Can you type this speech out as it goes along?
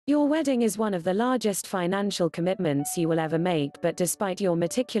Your wedding is one of the largest financial commitments you will ever make, but despite your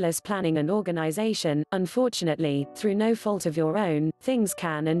meticulous planning and organization, unfortunately, through no fault of your own, things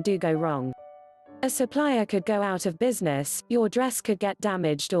can and do go wrong. A supplier could go out of business, your dress could get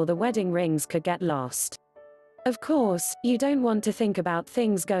damaged, or the wedding rings could get lost. Of course, you don't want to think about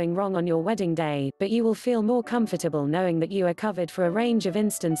things going wrong on your wedding day, but you will feel more comfortable knowing that you are covered for a range of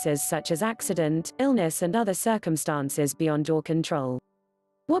instances such as accident, illness, and other circumstances beyond your control.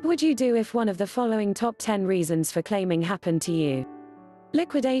 What would you do if one of the following top 10 reasons for claiming happened to you?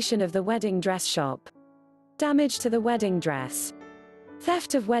 Liquidation of the wedding dress shop. Damage to the wedding dress.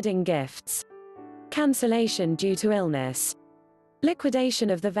 Theft of wedding gifts. Cancellation due to illness. Liquidation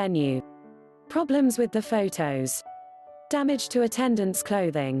of the venue. Problems with the photos. Damage to attendants'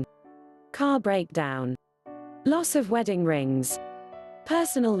 clothing. Car breakdown. Loss of wedding rings.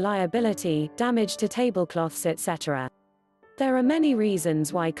 Personal liability, damage to tablecloths, etc. There are many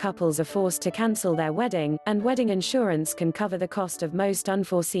reasons why couples are forced to cancel their wedding, and wedding insurance can cover the cost of most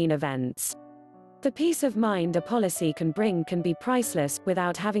unforeseen events. The peace of mind a policy can bring can be priceless,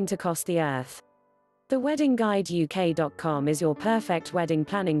 without having to cost the earth. TheWeddingGuideUK.com is your perfect wedding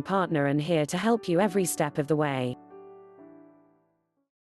planning partner and here to help you every step of the way.